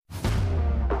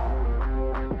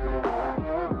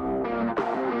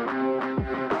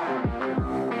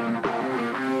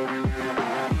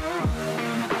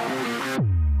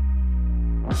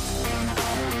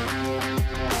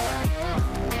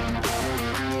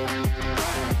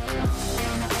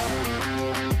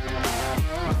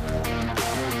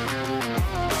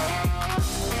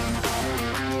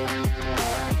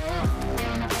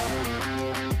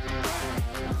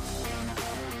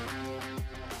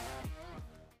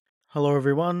Hello,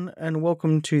 everyone, and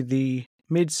welcome to the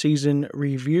mid-season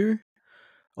review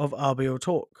of RBL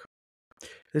Talk.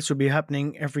 This will be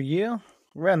happening every year,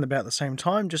 around about the same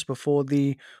time, just before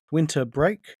the winter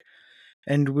break,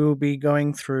 and we'll be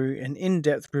going through an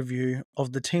in-depth review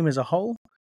of the team as a whole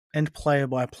and player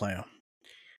by player.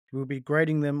 We'll be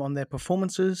grading them on their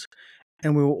performances,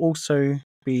 and we will also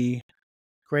be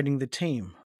grading the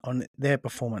team on their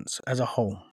performance as a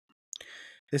whole.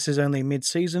 This is only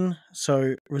mid-season,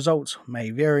 so results may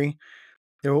vary.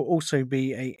 There will also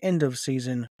be an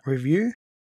end-of-season review,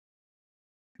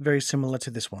 very similar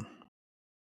to this one.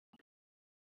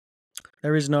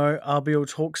 There is no RBL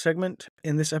Talk segment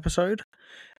in this episode,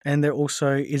 and there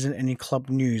also isn't any club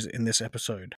news in this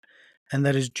episode, and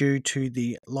that is due to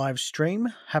the live stream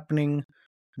happening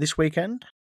this weekend.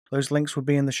 Those links will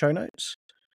be in the show notes.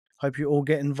 Hope you all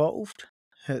get involved,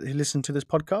 who listen to this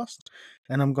podcast,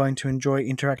 and I'm going to enjoy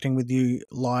interacting with you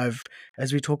live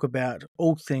as we talk about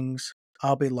all things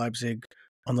RB Leipzig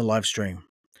on the live stream.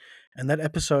 And that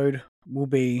episode will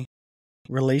be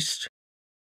released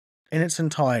in its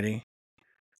entirety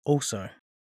also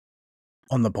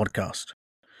on the podcast.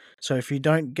 So if you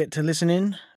don't get to listen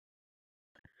in,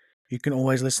 you can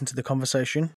always listen to the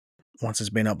conversation once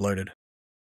it's been uploaded.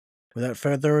 Without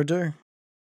further ado,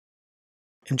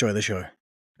 enjoy the show.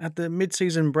 At the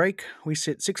mid-season break, we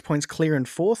sit 6 points clear in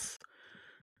 4th,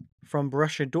 from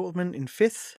Borussia Dortmund in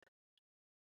 5th,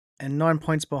 and 9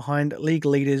 points behind league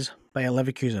leaders Bayer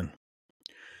Leverkusen.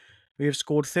 We have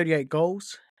scored 38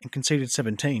 goals and conceded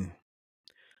 17.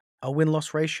 Our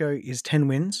win-loss ratio is 10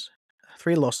 wins,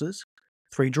 3 losses,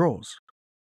 3 draws.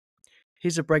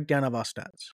 Here's a breakdown of our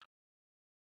stats.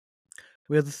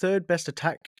 We are the third best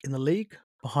attack in the league,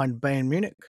 behind Bayern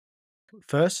Munich,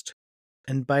 first,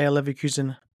 and Bayer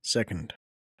Leverkusen, second.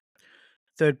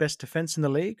 Third best defence in the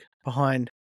league, behind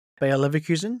Bayer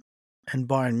Leverkusen and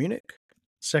Bayern Munich,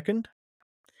 second.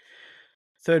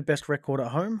 Third best record at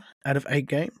home, out of 8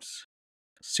 games,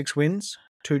 6 wins,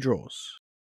 2 draws.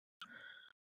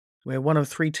 We're one of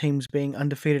 3 teams being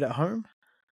undefeated at home.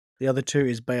 The other 2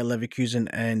 is Bayer Leverkusen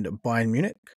and Bayern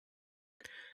Munich.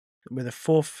 We're the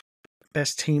 4th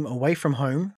best team away from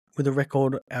home, with a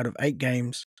record out of 8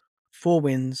 games, 4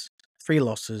 wins, 3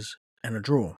 losses, and a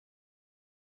draw.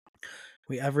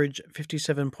 We average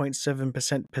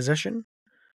 57.7% possession,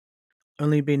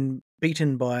 only been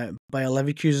beaten by Bayer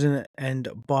Leverkusen and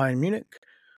Bayern Munich,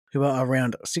 who are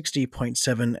around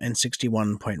 60.7% and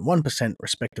 61.1%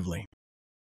 respectively.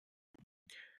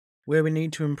 Where we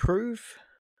need to improve,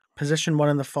 possession 1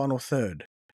 in the final third.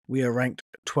 We are ranked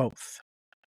 12th.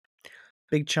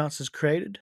 Big chances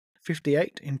created,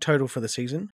 58 in total for the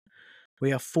season.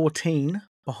 We are 14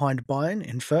 behind Bayern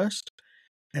in first,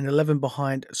 and 11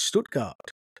 behind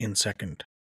Stuttgart in second.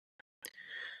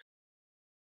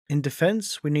 In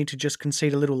defence, we need to just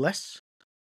concede a little less.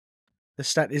 The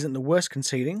stat isn't the worst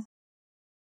conceding,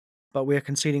 but we are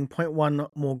conceding 0.1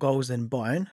 more goals than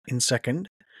Bayern in second.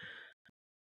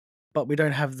 But we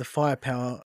don't have the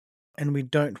firepower, and we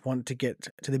don't want to get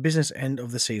to the business end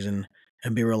of the season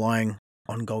and be relying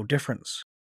on goal difference.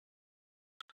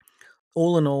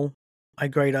 All in all, I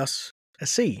grade us a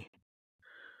C,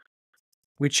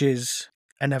 which is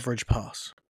an average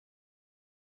pass.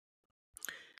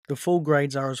 The full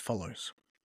grades are as follows.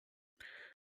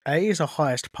 A is a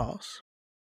highest pass,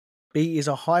 B is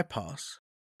a high pass,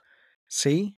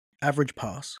 C, average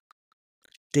pass,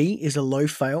 D is a low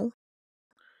fail,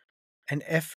 and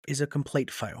F is a complete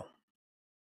fail.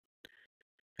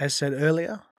 As said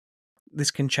earlier, this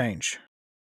can change.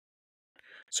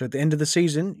 So at the end of the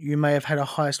season, you may have had a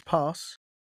highest pass,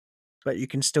 but you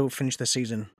can still finish the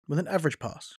season with an average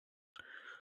pass.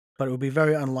 But it will be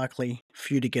very unlikely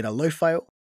for you to get a low fail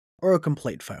or a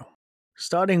complete fail.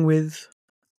 Starting with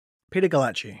Peter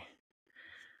Galacci.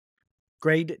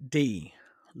 Grade D,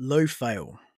 low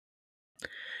fail.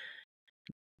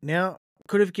 Now,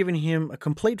 could have given him a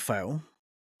complete fail,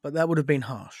 but that would have been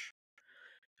harsh.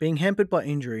 Being hampered by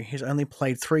injury, he's only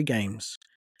played 3 games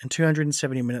and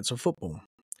 270 minutes of football.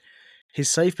 His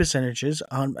save percentages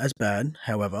aren't as bad,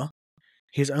 however.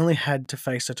 He's only had to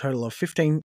face a total of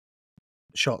 15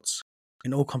 shots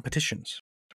in all competitions,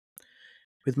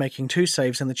 with making 2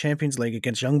 saves in the Champions League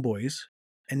against Young Boys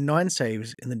and 9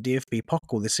 saves in the DFB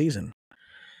Pokal this season.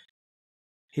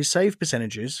 His save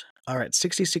percentages are at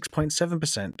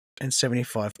 66.7% and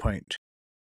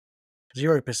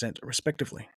 75.0%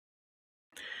 respectively.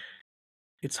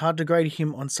 It's hard to grade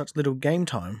him on such little game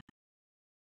time,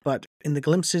 but in the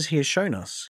glimpses he has shown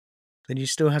us, then he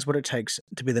still has what it takes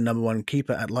to be the number 1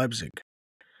 keeper at Leipzig.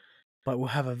 But will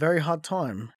have a very hard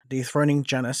time dethroning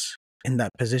Janis in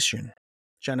that position.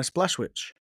 Janis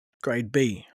Blaszczykowski, grade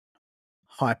B.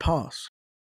 high pass.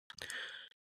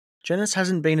 Jenas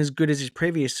hasn't been as good as his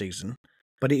previous season,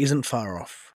 but he isn't far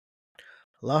off.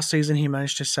 Last season he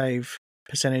managed to save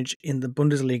percentage in the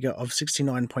Bundesliga of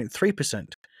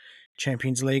 69.3%,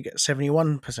 Champions League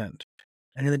 71%,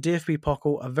 and in the DFB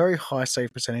Pokal a very high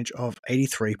save percentage of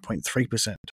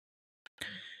 83.3%.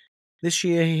 This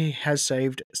year he has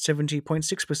saved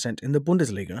 70.6% in the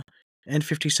Bundesliga and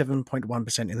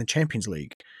 57.1% in the Champions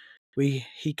League.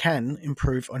 He can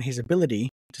improve on his ability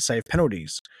to save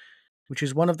penalties, which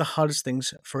is one of the hardest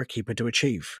things for a keeper to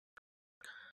achieve.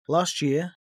 Last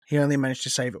year, he only managed to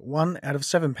save 1 out of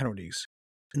 7 penalties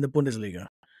in the Bundesliga,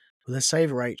 with a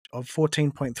save rate of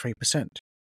 14.3%.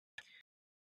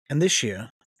 And this year,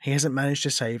 he hasn't managed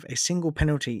to save a single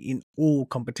penalty in all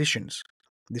competitions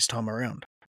this time around.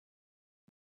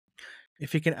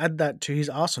 If he can add that to his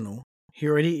arsenal, he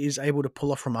already is able to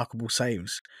pull off remarkable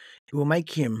saves. It will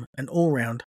make him an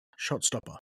all-round shot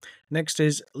stopper. Next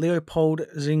is Leopold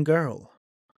Zingerl.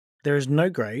 There is no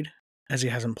grade, as he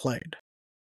hasn't played.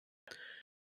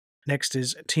 Next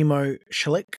is Timo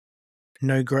Schlick.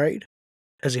 No grade,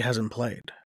 as he hasn't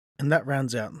played. And that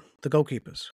rounds out the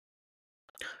goalkeepers.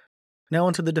 Now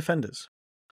on to the defenders.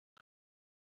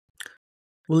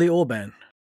 Willi Orban.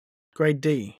 Grade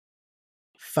D.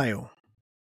 Fail.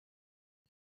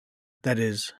 That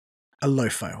is, a low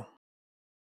fail.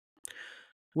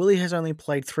 Willi has only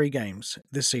played 3 games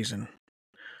this season.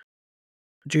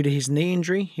 Due to his knee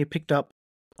injury, he picked up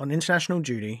on international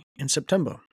duty in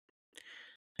September.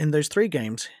 In those 3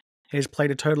 games, he has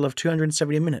played a total of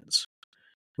 270 minutes,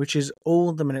 which is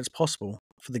all the minutes possible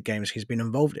for the games he's been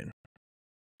involved in.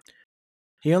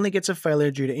 He only gets a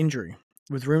failure due to injury,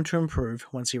 with room to improve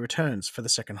once he returns for the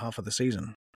second half of the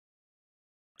season.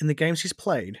 In the games he's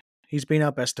played, he's been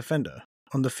our best defender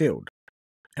on the field,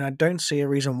 and I don't see a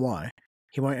reason why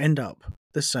he won't end up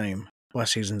the same by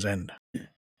season's end.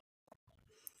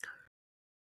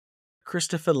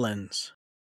 Christopher Lenz.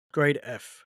 Grade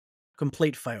F.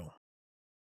 Complete fail.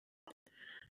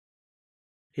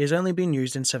 He has only been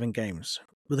used in 7 games,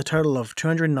 with a total of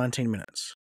 219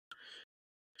 minutes.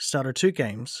 Started 2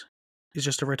 games, is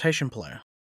just a rotation player,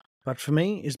 but for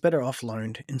me is better off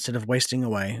loaned instead of wasting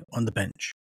away on the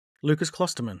bench. Lucas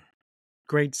Klosterman.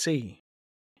 Grade C.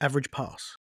 Average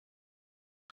pass.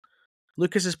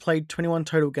 Lucas has played 21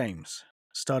 total games,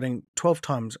 starting 12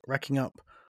 times, racking up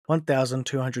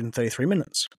 1,233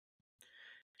 minutes.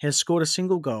 He has scored a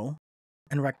single goal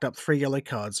and racked up 3 yellow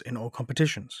cards in all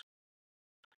competitions.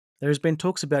 There has been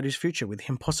talks about his future, with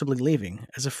him possibly leaving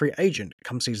as a free agent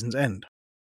come season's end.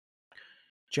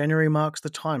 January marks the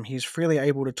time he is freely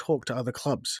able to talk to other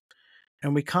clubs,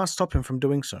 and we can't stop him from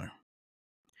doing so.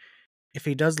 If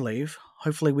he does leave,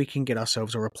 hopefully we can get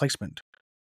ourselves a replacement,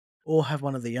 or have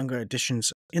one of the younger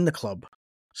additions in the club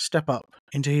step up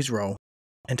into his role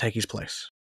and take his place.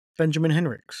 Benjamin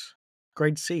Henriks.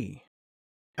 Grade C.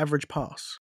 Average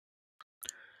pass.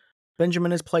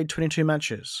 Benjamin has played 22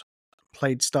 matches,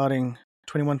 played starting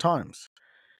 21 times,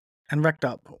 and racked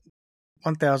up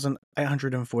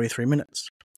 1,843 minutes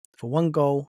for 1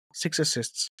 goal, 6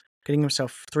 assists, getting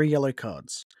himself 3 yellow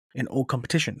cards in all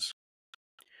competitions.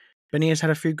 Benny has had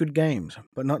a few good games,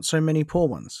 but not so many poor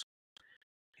ones.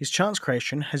 His chance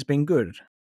creation has been good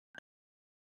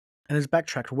and has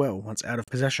backtracked well once out of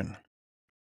possession.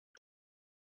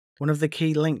 One of the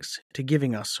key links to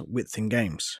giving us width in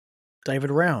games. David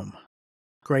Raum.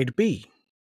 Grade B.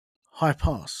 High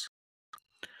pass.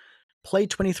 Played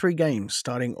 23 games,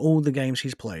 starting all the games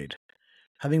he's played,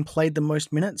 having played the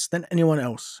most minutes than anyone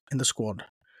else in the squad.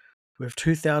 With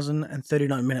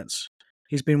 2,039 minutes,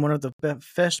 he's been one of the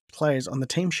best players on the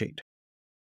team sheet.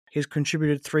 He has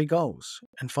contributed 3 goals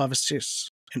and 5 assists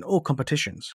in all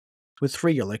competitions, with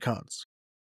 3 yellow cards.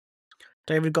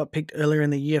 David got picked earlier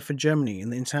in the year for Germany in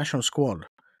the international squad,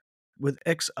 with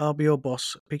ex-RBL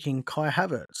boss picking Kai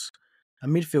Havertz, a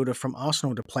midfielder from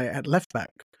Arsenal, to play at left back,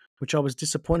 which I was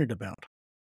disappointed about.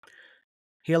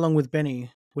 He, along with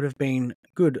Benny, would have been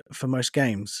good for most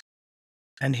games,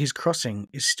 and his crossing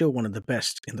is still one of the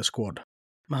best in the squad.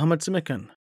 Mohamed Simakan.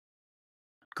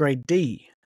 Grade D.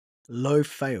 Low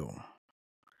fail.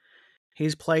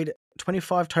 He's played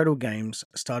 25 total games,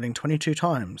 starting 22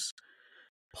 times,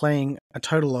 playing a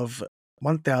total of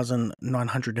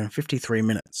 1,953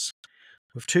 minutes,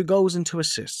 with 2 goals and 2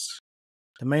 assists.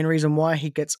 The main reason why he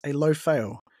gets a low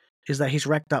fail is that he's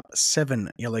racked up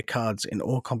 7 yellow cards in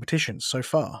all competitions so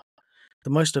far, the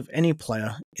most of any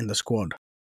player in the squad.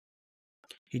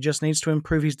 He just needs to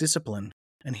improve his discipline,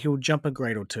 and he'll jump a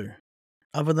grade or 2.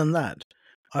 Other than that,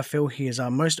 I feel he is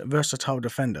our most versatile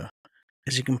defender,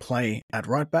 as he can play at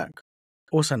right back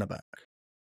or centre back.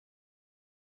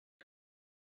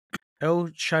 El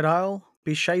Shadal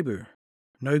Bishabu,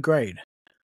 no grade,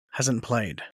 hasn't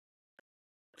played.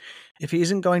 If he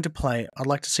isn't going to play, I'd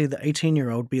like to see the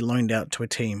 18-year-old be loaned out to a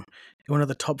team in one of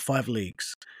the top 5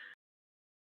 leagues,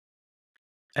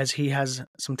 as he has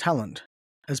some talent,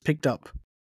 as picked up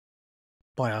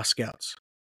by our scouts.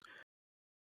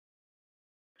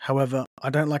 However, I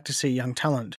don't like to see young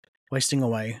talent wasting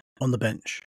away on the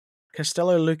bench.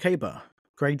 Castello Lucaba,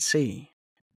 grade C,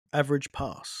 average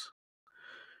pass.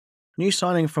 New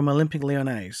signing from Olympique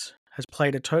Lyonnais, has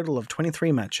played a total of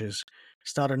 23 matches,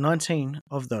 started 19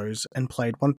 of those, and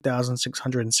played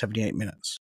 1,678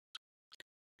 minutes.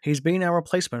 He's been our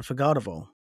replacement for Gardeval,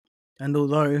 and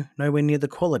although nowhere near the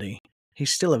quality,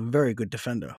 he's still a very good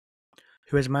defender,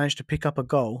 who has managed to pick up a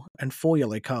goal and 4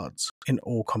 yellow cards in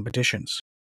all competitions.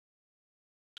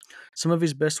 Some of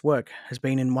his best work has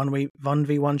been in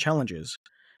 1v1 challenges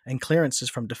and clearances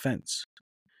from defence.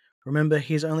 Remember,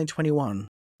 he is only 21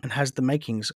 and has the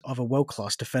makings of a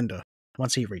world-class defender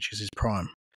once he reaches his prime.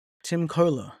 Tim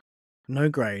Kohler, no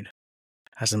grade,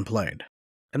 hasn't played.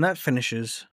 And that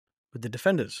finishes with the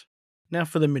defenders. Now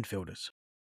for the midfielders.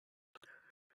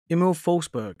 Emil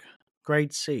Forsberg,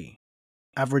 grade C,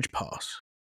 average pass.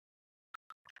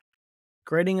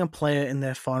 Grading a player in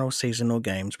their final season or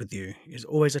games with you is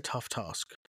always a tough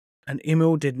task, and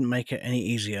Emil didn't make it any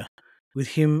easier, with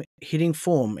him hitting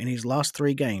form in his last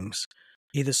 3 games,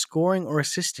 either scoring or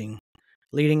assisting,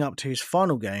 leading up to his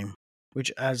final game,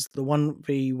 which as the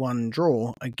 1v1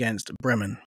 draw against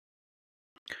Bremen.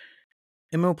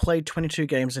 Emil played 22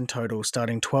 games in total,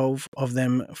 starting 12 of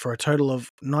them for a total of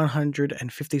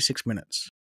 956 minutes.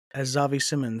 As Xavi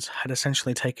Simons had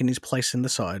essentially taken his place in the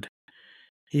side,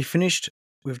 he finished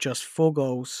with just 4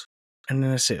 goals and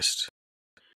an assist,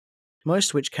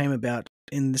 most which came about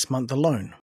in this month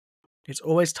alone. It's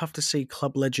always tough to see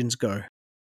club legends go,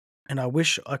 and I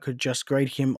wish I could just grade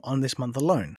him on this month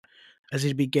alone, as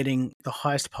he'd be getting the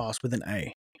highest pass with an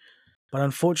A. But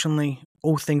unfortunately,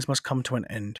 all things must come to an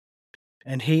end,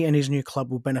 and he and his new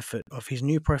club will benefit of his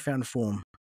new profound form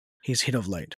he's hit of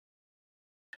late.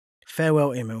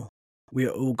 Farewell, Emil. We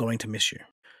are all going to miss you.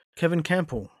 Kevin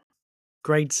Campbell,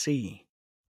 grade C,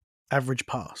 average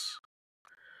pass.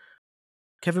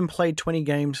 Kevin played 20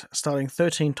 games, starting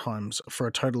 13 times for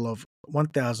a total of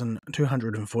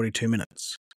 1,242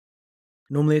 minutes.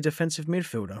 Normally a defensive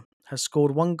midfielder, has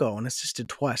scored 1 goal and assisted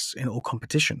twice in all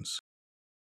competitions.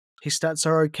 His stats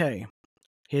are okay.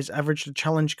 He has averaged a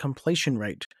challenge completion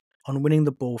rate on winning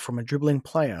the ball from a dribbling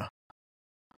player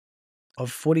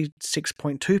of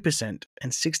 46.2%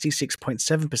 and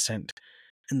 66.7%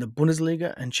 in the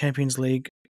Bundesliga and Champions League,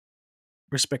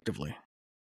 respectively.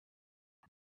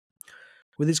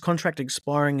 With his contract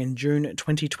expiring in June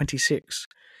 2026,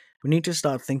 we need to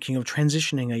start thinking of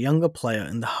transitioning a younger player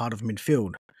in the heart of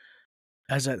midfield,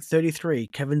 as at 33,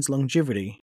 Kevin's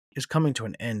longevity is coming to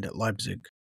an end at Leipzig.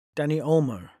 Danny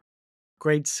Olmo,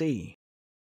 grade C,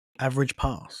 average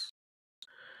pass.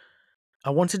 I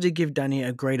wanted to give Danny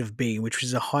a grade of B, which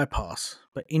is a high pass,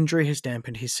 but injury has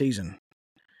dampened his season.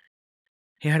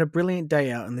 He had a brilliant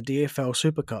day out in the DFL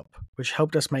Super Cup, which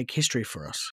helped us make history for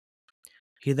us.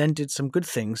 He then did some good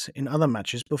things in other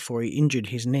matches before he injured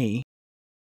his knee,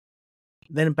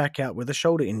 then back out with a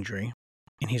shoulder injury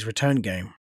in his return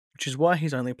game, which is why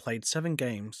he's only played 7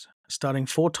 games, starting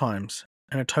 4 times,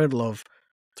 and a total of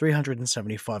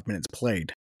 375 minutes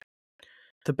played.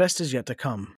 The best is yet to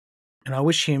come, and I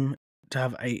wish him to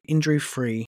have a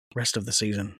injury-free rest of the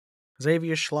season.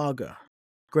 Xavier Schlager,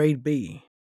 grade B,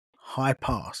 high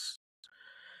pass.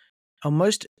 Our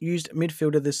most used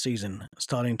midfielder this season,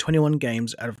 starting 21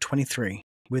 games out of 23,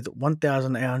 with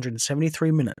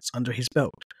 1,873 minutes under his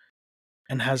belt,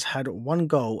 and has had 1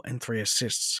 goal and 3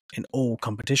 assists in all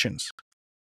competitions.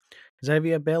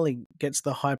 Xavier barely gets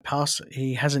the high pass.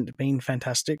 He hasn't been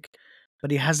fantastic,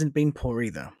 but he hasn't been poor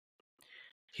either.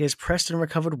 He has pressed and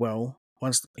recovered well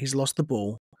once he's lost the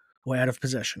ball or out of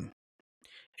possession.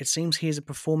 It seems he is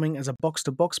performing as a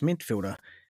box-to-box midfielder,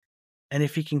 and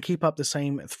if he can keep up the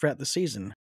same throughout the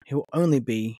season, he will only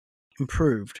be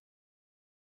improved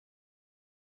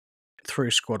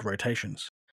through squad rotations.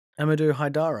 Amadou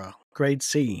Haidara, grade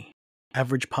C,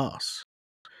 average pass.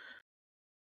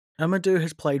 Amadou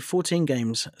has played 14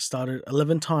 games, started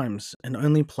 11 times, and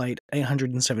only played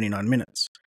 879 minutes,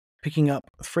 picking up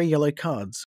 3 yellow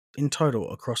cards in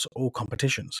total across all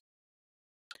competitions.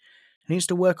 He needs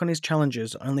to work on his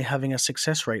challenges, only having a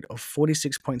success rate of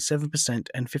 46.7%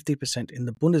 and 50% in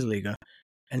the Bundesliga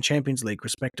and Champions League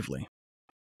respectively.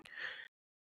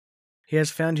 He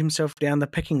has found himself down the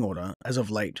pecking order as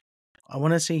of late. I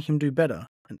want to see him do better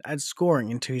and add scoring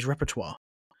into his repertoire,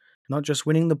 not just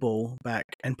winning the ball back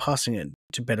and passing it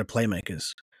to better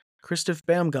playmakers. Christoph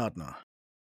Baumgartner,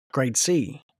 grade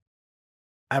C,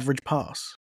 average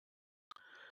pass.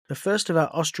 The first of our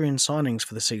Austrian signings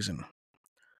for the season.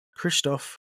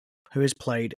 Christoph, who has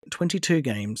played 22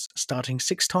 games, starting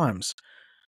 6 times,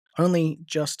 only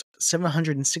just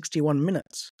 761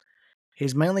 minutes.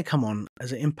 He's mainly come on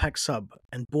as an impact sub,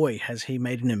 and boy has he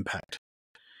made an impact.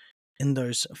 In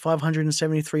those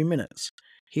 573 minutes,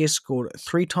 he has scored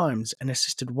 3 times and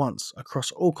assisted once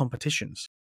across all competitions.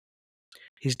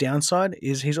 His downside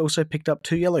is he's also picked up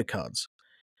 2 yellow cards,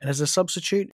 and as a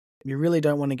substitute, you really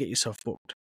don't want to get yourself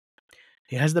booked.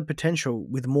 He has the potential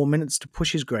with more minutes to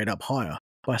push his grade up higher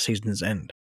by season's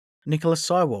end. Nicholas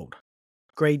Seiwald,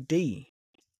 grade D,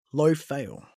 low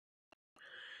fail.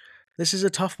 This is a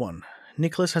tough one.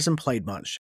 Nicholas hasn't played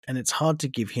much, and it's hard to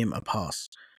give him a pass,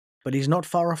 but he's not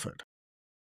far off it.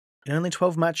 In only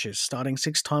 12 matches, starting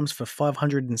 6 times for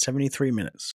 573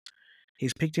 minutes,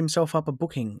 he's picked himself up a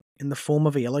booking in the form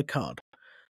of a yellow card,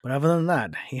 but other than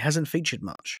that, he hasn't featured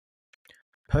much.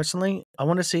 Personally, I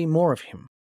want to see more of him.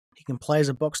 He can play as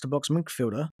a box-to-box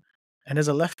midfielder and as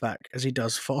a left-back as he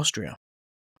does for Austria.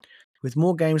 With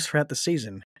more games throughout the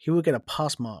season, he will get a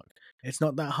pass mark. It's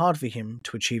not that hard for him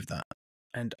to achieve that.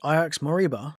 And Ajax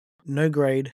Moriba, no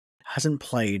grade, hasn't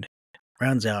played,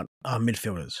 rounds out our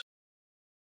midfielders.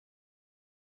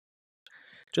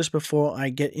 Just before I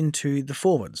get into the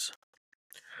forwards.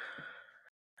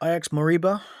 Ajax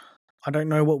Moriba, I don't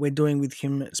know what we're doing with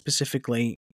him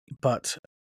specifically, but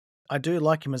I do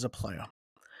like him as a player.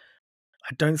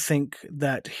 I don't think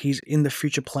that he's in the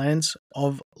future plans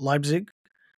of Leipzig,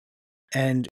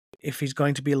 and if he's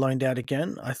going to be loaned out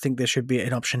again, I think there should be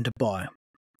an option to buy.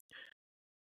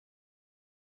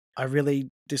 I really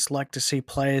dislike to see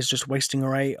players just wasting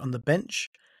away on the bench,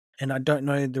 and I don't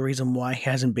know the reason why he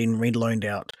hasn't been re-loaned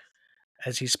out,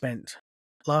 as he spent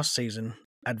last season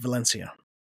at Valencia.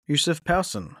 Yusuf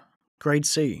Poulsen, grade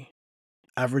C,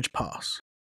 average pass.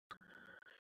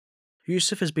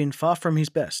 Yusuf has been far from his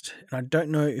best, and I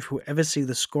don't know if we'll ever see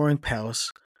the scoring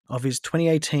prowess of his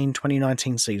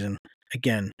 2018-2019 season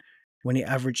again, when he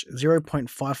averaged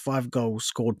 0.55 goals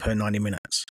scored per 90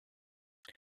 minutes.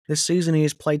 This season he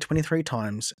has played 23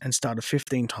 times and started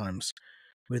 15 times,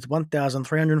 with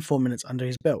 1,304 minutes under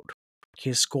his belt. He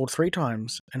has scored 3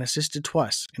 times and assisted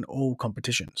twice in all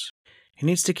competitions. He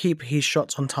needs to keep his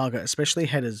shots on target, especially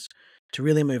headers, to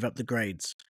really move up the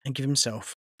grades and give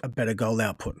himself a better goal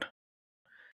output.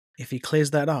 If he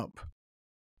clears that up,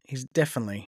 he's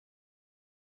definitely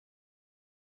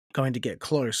going to get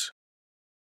close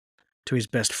to his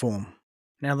best form.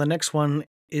 Now the next one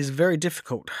is very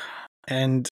difficult,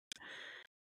 and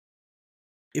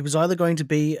it was either going to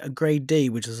be a grade D,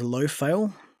 which is a low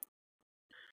fail,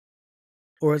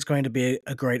 or it's going to be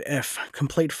a grade F,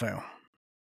 complete fail.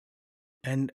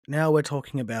 And now we're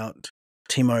talking about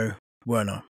Timo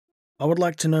Werner. I would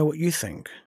like to know what you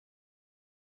think.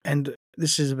 And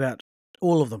this is about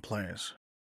all of the players.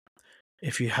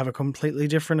 If you have a completely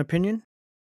different opinion,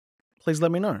 please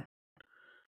let me know.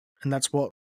 And that's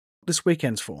what this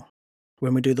weekend's for,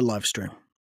 when we do the live stream.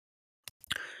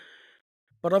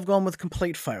 But I've gone with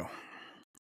complete fail.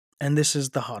 And this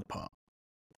is the hard part.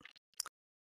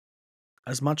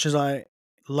 As much as I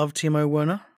love Timo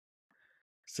Werner,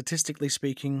 statistically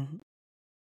speaking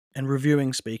and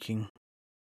reviewing speaking,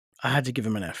 I had to give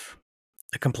him an F.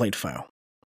 A complete fail.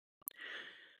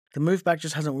 The move back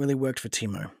just hasn't really worked for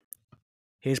Timo.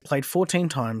 He has played 14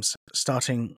 times,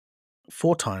 starting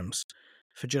 4 times,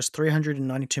 for just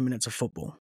 392 minutes of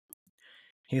football.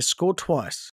 He has scored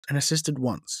twice and assisted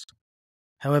once.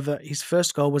 However, his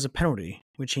first goal was a penalty,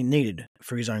 which he needed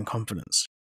for his own confidence.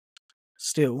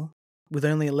 Still, with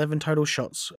only 11 total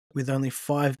shots, with only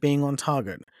 5 being on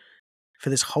target, for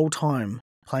this whole time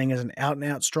playing as an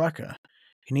out-and-out striker,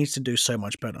 he needs to do so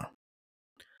much better.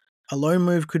 A loan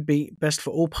move could be best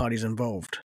for all parties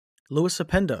involved. Lewis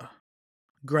Openda,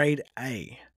 grade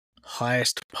A,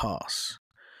 highest pass.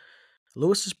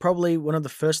 Lewis is probably one of the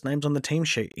first names on the team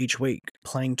sheet each week,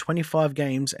 playing 25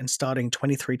 games and starting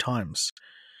 23 times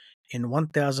in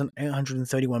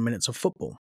 1,831 minutes of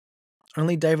football.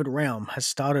 Only David Raum has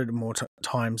started more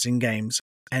times in games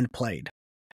and played.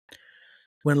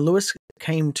 When Lewis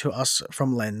came to us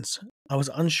from Lens, I was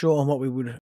unsure on what we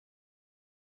would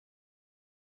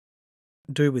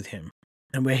do with him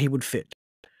and where he would fit,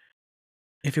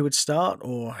 if he would start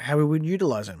or how we would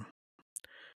utilize him.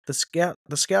 The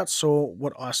scout saw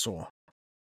what I saw,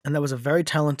 and that was a very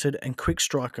talented and quick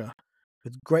striker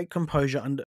with great composure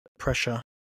under pressure,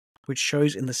 which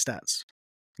shows in the stats,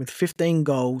 with 15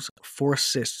 goals, 4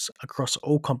 assists across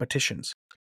all competitions.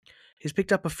 He's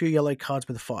picked up a few yellow cards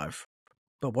with 5,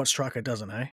 but what striker doesn't,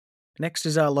 eh? Next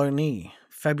is our loanee,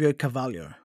 Fabio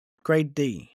Carvalho. Grade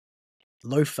D.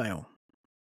 Low fail.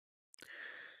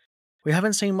 We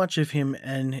haven't seen much of him,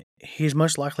 and he's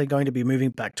most likely going to be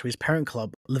moving back to his parent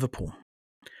club, Liverpool.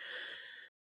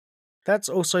 That's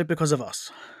also because of us.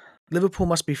 Liverpool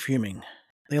must be fuming.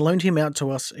 They loaned him out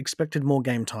to us, expected more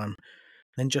game time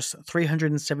than just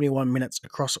 371 minutes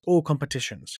across all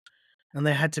competitions, and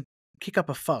they had to kick up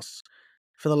a fuss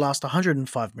for the last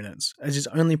 105 minutes, as he's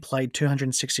only played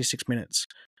 266 minutes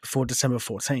before December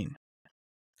 14.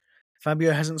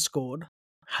 Fabio hasn't scored,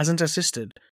 hasn't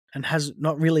assisted, and has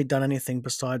not really done anything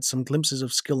besides some glimpses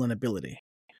of skill and ability.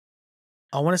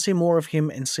 I want to see more of him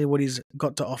and see what he's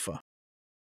got to offer.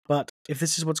 But if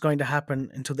this is what's going to happen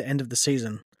until the end of the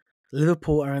season,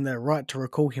 Liverpool are in their right to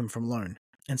recall him from loan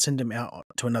and send him out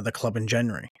to another club in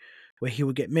January, where he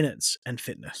will get minutes and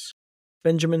fitness.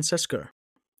 Benjamin Sesko.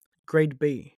 Grade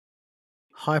B.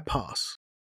 High pass.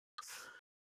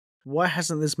 Why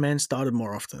hasn't this man started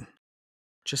more often?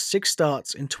 Just 6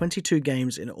 starts in 22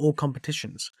 games in all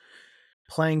competitions,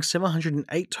 playing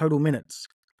 708 total minutes.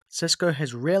 Sesko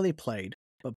has rarely played,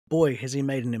 but boy has he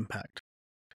made an impact.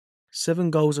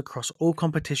 7 goals across all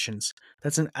competitions,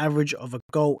 that's an average of a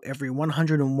goal every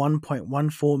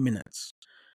 101.14 minutes.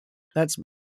 That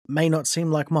may not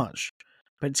seem like much,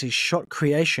 but it's his shot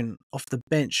creation off the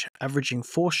bench, averaging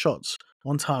 4 shots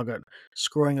on target,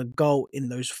 scoring a goal in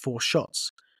those 4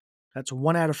 shots. That's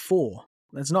 1 out of 4.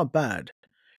 That's not bad.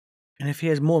 And if he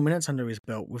has more minutes under his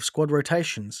belt with squad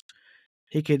rotations,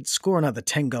 he could score another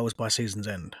 10 goals by season's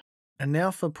end. And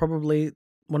now for probably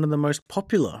one of the most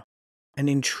popular and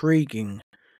intriguing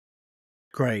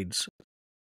grades.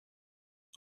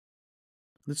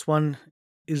 This one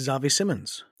is Xavi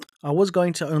Simons. I was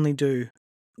going to only do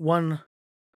one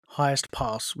highest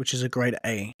pass, which is a grade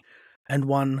A, and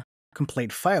one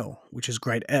complete fail, which is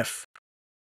grade F.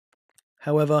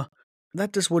 However,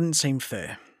 that just wouldn't seem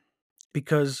fair,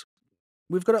 because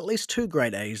we've got at least 2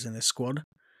 grade A's in this squad.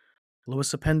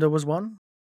 Luis Openda was one,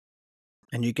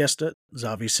 and you guessed it,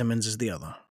 Xavi Simons is the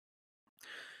other.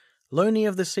 Loanee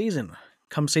of the season,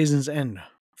 come season's end,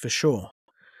 for sure.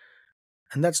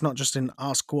 And that's not just in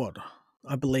our squad.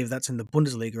 I believe that's in the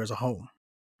Bundesliga as a whole.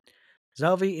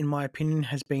 Xavi, in my opinion,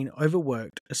 has been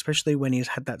overworked, especially when he's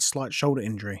had that slight shoulder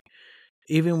injury.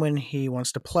 Even when he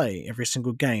wants to play every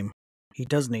single game, he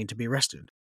does need to be rested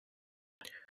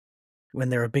when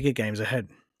there are bigger games ahead.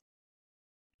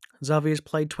 Xavi has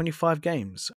played 25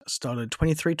 games, started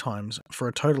 23 times for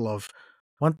a total of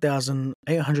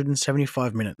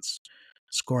 1,875 minutes,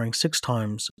 scoring 6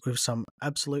 times with some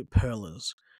absolute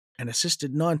pearlers, and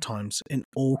assisted 9 times in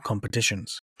all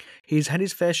competitions. He's had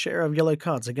his fair share of yellow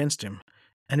cards against him,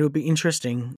 and it will be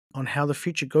interesting on how the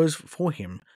future goes for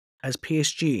him, as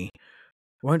PSG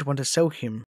won't want to sell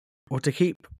him or to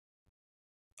keep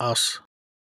us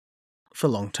for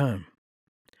long term.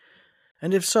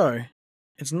 And if so,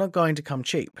 it's not going to come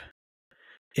cheap,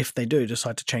 if they do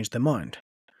decide to change their mind.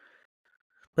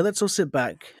 But let's all sit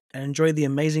back and enjoy the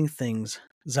amazing things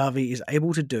Xavi is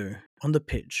able to do on the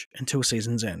pitch until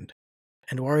season's end,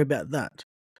 and worry about that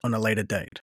on a later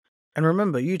date. And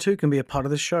remember, you too can be a part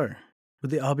of this show with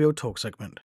the RBL Talk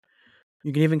segment.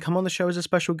 You can even come on the show as a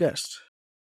special guest.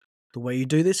 The way you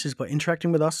do this is by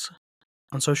interacting with us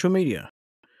on social media,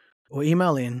 or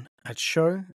email in at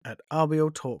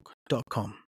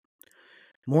show@rbltalk.com.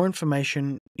 More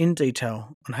information in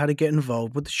detail on how to get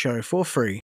involved with the show for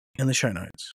free in the show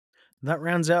notes. That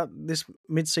rounds out this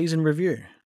mid-season review.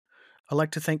 I'd like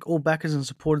to thank all backers and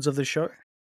supporters of the show,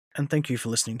 and thank you for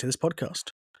listening to this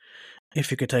podcast.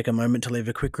 If you could take a moment to leave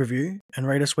a quick review and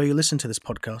rate us where you listen to this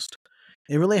podcast,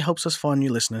 it really helps us find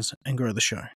new listeners and grow the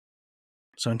show.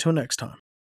 So until next time,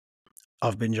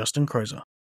 I've been Justin Crozer.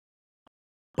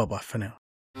 Bye-bye for now.